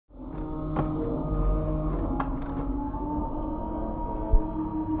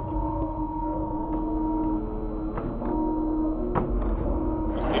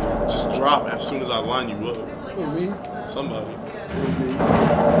drop as soon as I line you up. Who, me? Somebody. Me.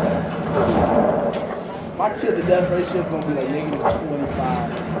 My kill to death ratio is gonna be like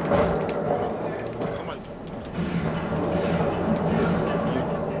 -25. Somebody.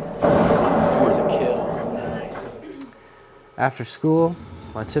 Scores a kill. Nice. After school,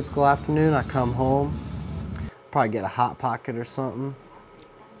 my typical afternoon, I come home, probably get a Hot Pocket or something,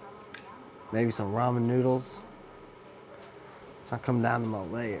 maybe some ramen noodles. I come down to my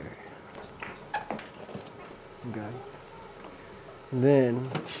lair. Okay. Then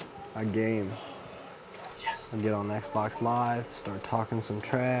I game. I get on Xbox Live, start talking some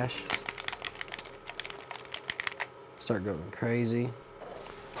trash, start going crazy.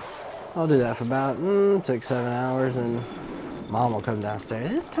 I'll do that for about 6-7 hours, and Mom will come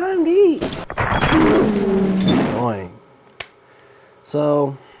downstairs. It's time to eat. Annoying.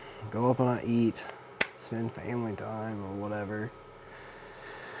 So, go up and I eat, spend family time or whatever.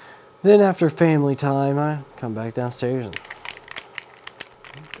 Then after family time, I come back downstairs and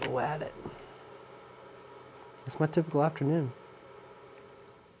go at it. It's my typical afternoon.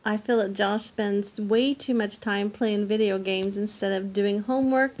 I feel that Josh spends way too much time playing video games instead of doing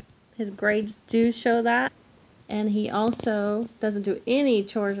homework. His grades do show that. And he also doesn't do any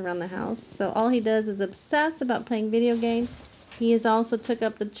chores around the house. So all he does is obsess about playing video games. He has also took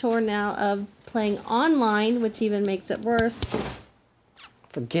up the chore now of playing online, which even makes it worse.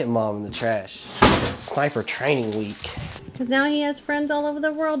 Forget Mom in the trash. Sniper training week. Because now he has friends all over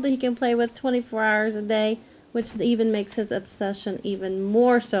the world that he can play with 24 hours a day, which even makes his obsession even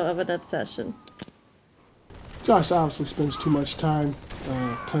more so of an obsession. Josh obviously spends too much time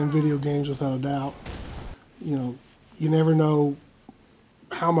playing video games, without a doubt. You know, you never know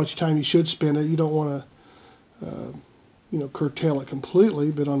how much time you should spend it. You don't want to, curtail it completely,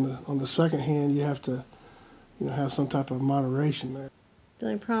 but on the second hand, you have to, have some type of moderation there. The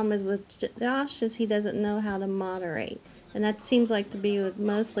only problem is with Josh is he doesn't know how to moderate. And that seems like to be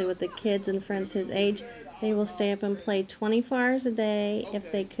mostly with the kids and friends his age. They will stay up and play 24 hours a day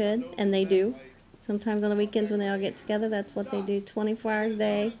if they could, and they do. Sometimes on the weekends when they all get together, that's what they do, 24 hours a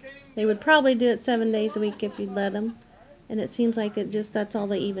day. They would probably do it 7 days a week if you'd let them. And it seems like that's all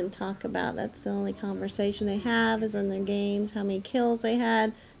they even talk about. That's the only conversation they have is in their games, how many kills they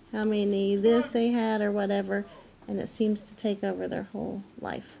had, how many this they had or whatever. And it seems to take over their whole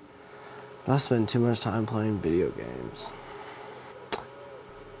life. I spend too much time playing video games.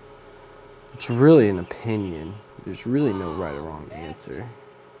 It's really an opinion. There's really no right or wrong answer.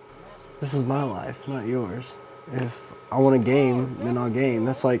 This is my life, not yours. If I want to game, then I'll game.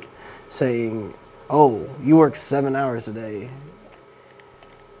 That's like saying, oh, you work 7 hours a day.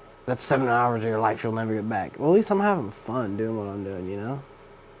 That's 7 hours of your life you'll never get back. Well, at least I'm having fun doing what I'm doing, you know?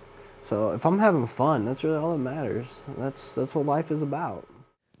 So if I'm having fun, that's really all that matters. That's what life is about.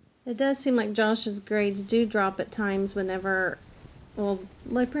 It does seem like Josh's grades do drop at times whenever, well,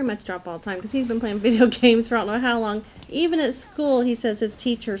 they pretty much drop all the time because he's been playing video games for I don't know how long. Even at school, he says his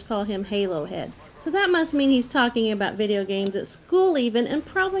teachers call him Halo Head. So that must mean he's talking about video games at school even and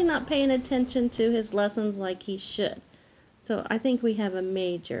probably not paying attention to his lessons like he should. So I think we have a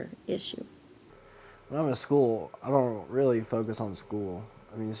major issue. When I'm at school, I don't really focus on school.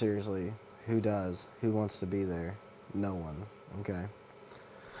 I mean, seriously, who does? Who wants to be there? No one, okay?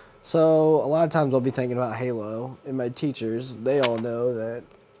 So a lot of times I'll be thinking about Halo, and my teachers, they all know that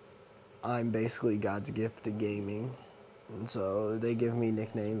I'm basically God's gift to gaming. And so they give me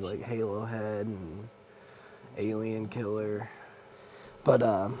nicknames like Halo Head and Alien Killer. But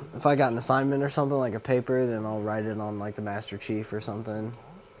if I got an assignment or something, like a paper, then I'll write it on like the Master Chief or something.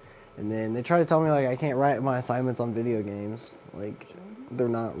 And then they try to tell me like I can't write my assignments on video games. Like, they're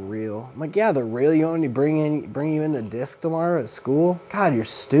not real. I'm like, yeah, they're real. You want me to bring you in the disc tomorrow at school? God, you're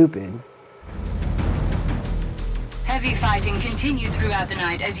stupid. Heavy fighting continued throughout the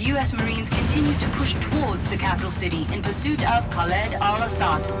night as U.S. Marines continued to push towards the capital city in pursuit of Khaled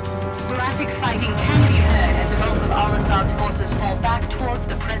al-Assad. Sporadic fighting can be heard as the bulk of al-Assad's forces fall back towards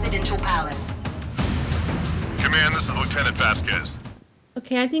the presidential palace. Command, this is Lieutenant Vasquez.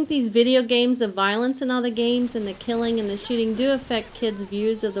 Okay, I think these video games, the violence in all the games and the killing and the shooting do affect kids'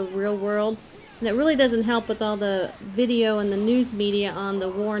 views of the real world. And it really doesn't help with all the video and the news media on the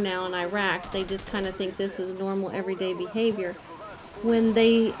war now in Iraq. They just kind of think this is normal everyday behavior. When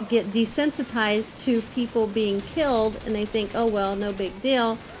they get desensitized to people being killed and they think, oh well, no big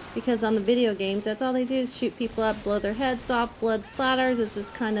deal, because on the video games, that's all they do is shoot people up, blow their heads off, blood splatters, it's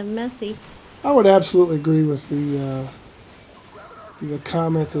just kind of messy. I would absolutely agree with the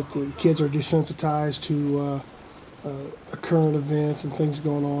comment that the kids are desensitized to current events and things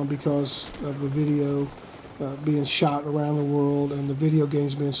going on because of the video being shot around the world and the video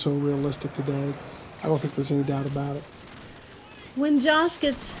games being so realistic today. I don't think there's any doubt about it. When Josh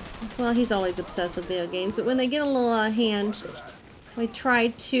gets, well, he's always obsessed with video games, but when they get a little out of hand, we try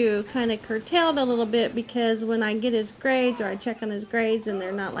to kind of curtail it a little bit, because when I get his grades or I check on his grades and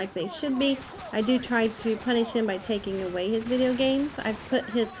they're not like they should be, I do try to punish him by taking away his video games. I've put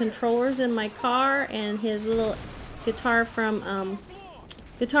his controllers in my car and his little guitar from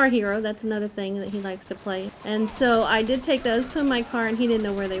Guitar Hero. That's another thing that he likes to play. And so I did take those, put in my car, and he didn't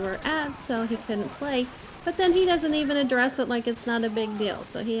know where they were at, so he couldn't play. But then he doesn't even address it like it's not a big deal,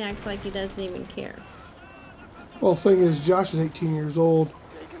 so he acts like he doesn't even care. Well, the thing is, Josh is 18 years old.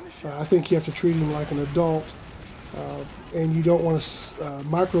 I think you have to treat him like an adult, and you don't want to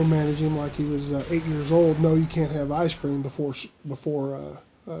micromanage him like he was 8 years old. No, you can't have ice cream before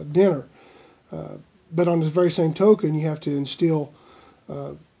dinner. But on the very same token, you have to instill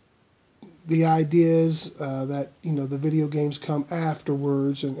the ideas that the video games come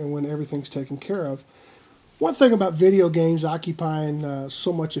afterwards, and when everything's taken care of. One thing about video games occupying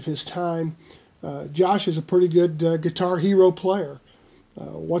so much of his time, Josh is a pretty good Guitar Hero player.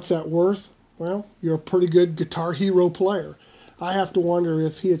 What's that worth? Well, you're a pretty good Guitar Hero player. I have to wonder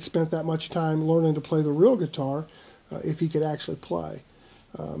if he had spent that much time learning to play the real guitar, if he could actually play.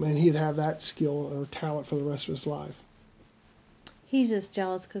 And he'd have that skill or talent for the rest of his life. He's just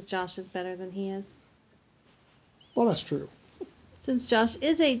jealous because Josh is better than he is. Well, that's true. Since Josh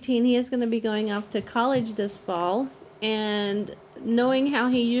is 18, he is going to be going off to college this fall, and knowing how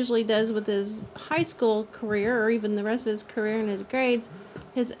he usually does with his high school career or even the rest of his career and his grades,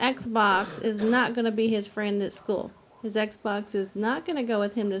 his Xbox is not going to be his friend at school. His Xbox is not going to go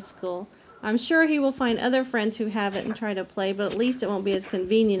with him to school. I'm sure he will find other friends who have it and try to play, but at least it won't be as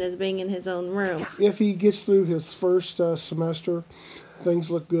convenient as being in his own room. If he gets through his first semester, things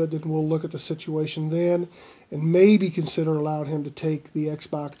look good, then we'll look at the situation then and maybe consider allowing him to take the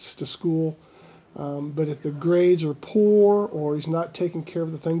Xbox to school. But if the grades are poor or he's not taking care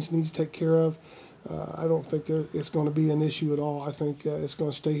of the things he needs to take care of, I don't think it's going to be an issue at all. I think it's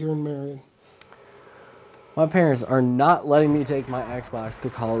going to stay here in Marion. My parents are not letting me take my Xbox to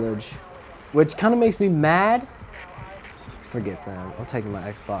college, which kind of makes me mad. Forget them. I'm taking my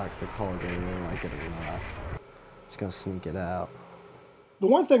Xbox to college whether they like it or not. Just going to sneak it out. The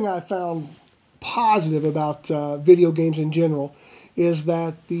one thing I found positive about video games in general is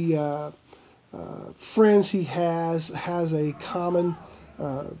that the friends he has a common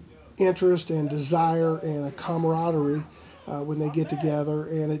interest and desire and a camaraderie when they get together,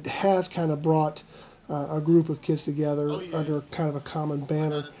 and it has kind of brought a group of kids together under kind of a common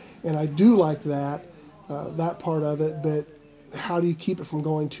banner, and I do like that part of it. But how do you keep it from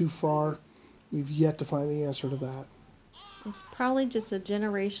going too far? We've yet to find the answer to that. It's probably just a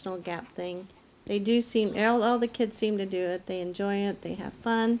generational gap thing. They do seem, all the kids seem to do it. They enjoy it, they have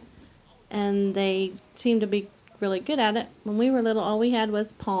fun, and they seem to be really good at it. When we were little, all we had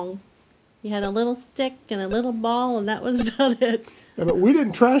was Pong. You had a little stick and a little ball, and that was about it. Yeah, but we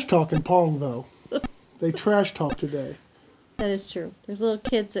didn't trash talk in Pong, though. They trash talk today. That is true. There's little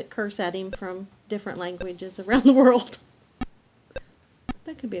kids that curse at him from different languages around the world.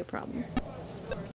 That could be a problem.